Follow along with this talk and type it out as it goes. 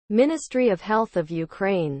Ministry of Health of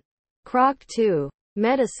Ukraine. Krok 2.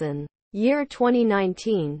 Medicine. Year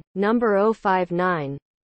 2019, number 059.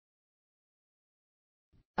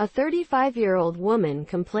 A 35-year-old woman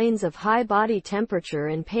complains of high body temperature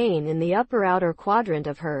and pain in the upper outer quadrant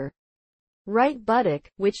of her right buttock,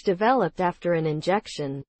 which developed after an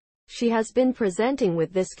injection. She has been presenting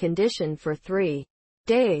with this condition for 3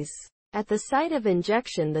 days. At the site of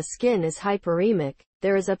injection, the skin is hyperemic.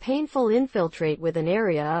 There is a painful infiltrate with an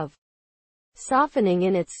area of softening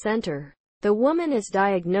in its center. The woman is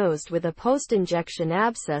diagnosed with a post-injection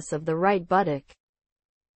abscess of the right buttock.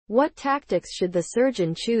 What tactics should the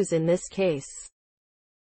surgeon choose in this case?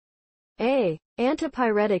 A.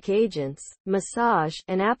 Antipyretic agents, massage,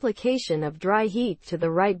 and application of dry heat to the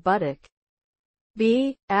right buttock.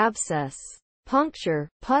 B. Abscess, puncture,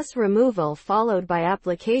 pus removal followed by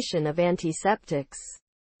application of antiseptics.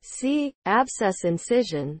 C. Abscess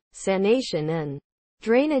incision, sanation and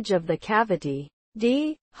drainage of the cavity.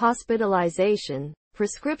 D. Hospitalization,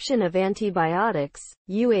 prescription of antibiotics,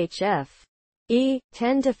 UHF. E.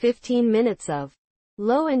 10 to 15 minutes of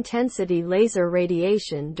low-intensity laser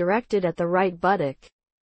radiation directed at the right buttock.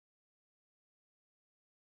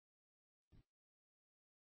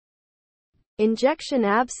 Injection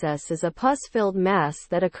abscess is a pus-filled mass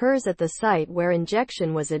that occurs at the site where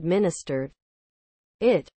injection was administered.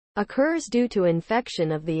 It occurs due to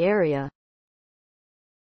infection of the area.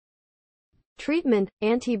 Treatment: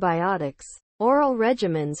 antibiotics. Oral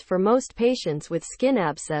regimens for most patients with skin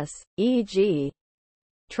abscess, e.g.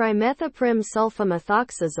 trimethoprim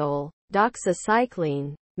sulfamethoxazole,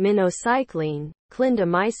 doxycycline, minocycline,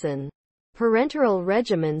 clindamycin. Parenteral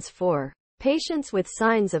regimens for patients with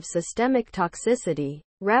signs of systemic toxicity,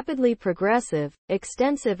 rapidly progressive,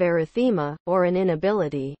 extensive erythema, or an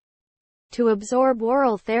inability to absorb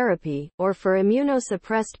oral therapy, or for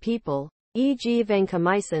immunosuppressed people, e.g.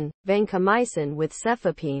 vancomycin with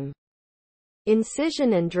cefepime.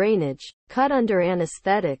 Incision and drainage, cut under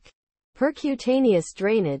anesthetic. Percutaneous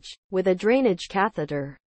drainage, with a drainage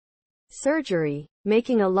catheter. Surgery,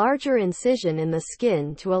 making a larger incision in the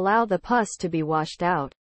skin to allow the pus to be washed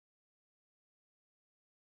out.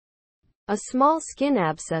 A small skin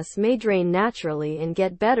abscess may drain naturally and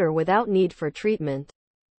get better without need for treatment.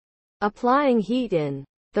 Applying heat in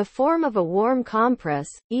the form of a warm compress,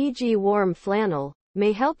 e.g. warm flannel,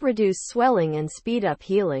 may help reduce swelling and speed up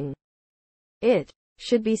healing. It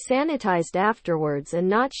should be sanitized afterwards and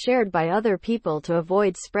not shared by other people to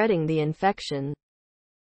avoid spreading the infection.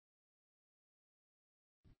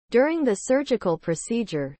 During the surgical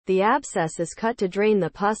procedure, the abscess is cut to drain the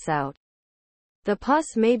pus out. The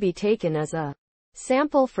pus may be taken as a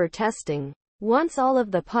sample for testing. Once all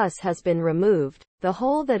of the pus has been removed, the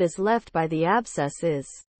hole that is left by the abscess is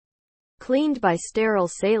cleaned by sterile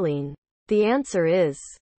saline. The answer is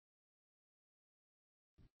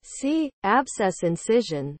C. Abscess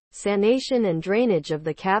incision, sanation and drainage of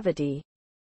the cavity.